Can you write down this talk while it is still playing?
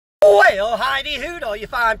Well, Heidi Hoot, all you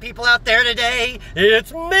fine people out there today.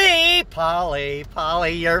 It's me, Polly,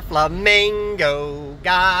 your flamingo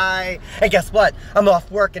guy. And guess what? I'm off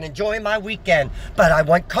work and enjoying my weekend. But I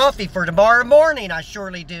want coffee for tomorrow morning, I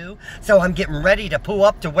surely do. So I'm getting ready to pull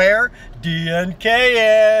up to where?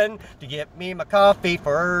 DNKN to get me my coffee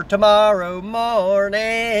for tomorrow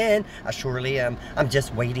morning. I surely am. I'm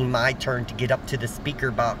just waiting my turn to get up to the speaker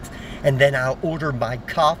box. And then I'll order my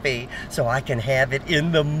coffee so I can have it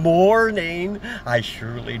in the morning. I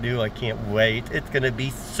surely do. I can't wait. It's gonna be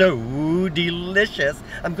so delicious.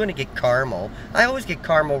 I'm gonna get caramel. I always get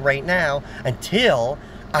caramel right now until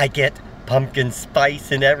I get pumpkin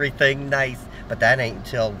spice and everything nice. But that ain't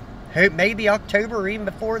until maybe October or even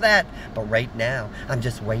before that. But right now, I'm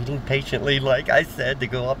just waiting patiently, like I said, to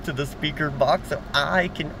go up to the speaker box so I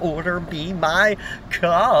can order me my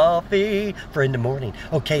coffee for in the morning.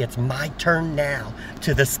 Okay, it's my turn now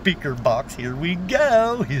to the speaker box. Here we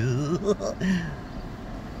go.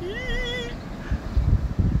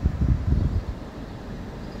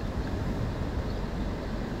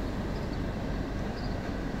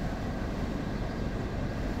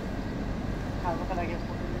 What can I get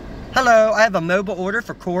for you? Hello, I have a mobile order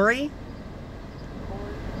for Corey.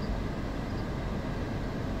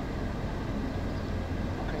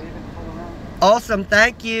 Okay, you can pull around. Awesome,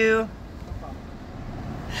 thank you. No problem.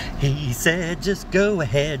 He said, just go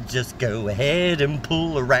ahead and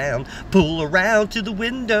pull around to the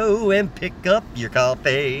window and pick up your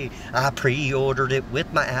coffee. I pre-ordered it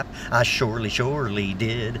with my app, I surely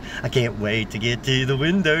did. I can't wait to get to the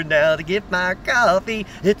window now to get my coffee.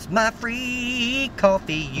 It's my free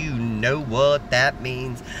coffee, you know what that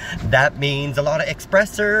means. That means a lot of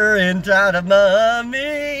espresso inside of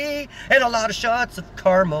mommy, and a lot of shots of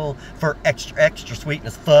caramel for extra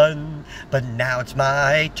sweetness fun. But now it's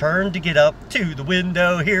my turn to get up to the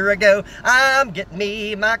window. Here I go. I'm getting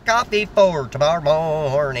me my coffee for tomorrow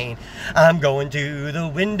morning. I'm going to the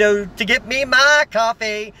window to get me my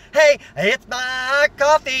coffee. Hey, it's my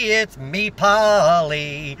coffee. It's me,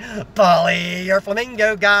 Polly, your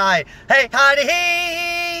flamingo guy. Hey,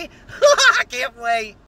 Heidi, I can't wait.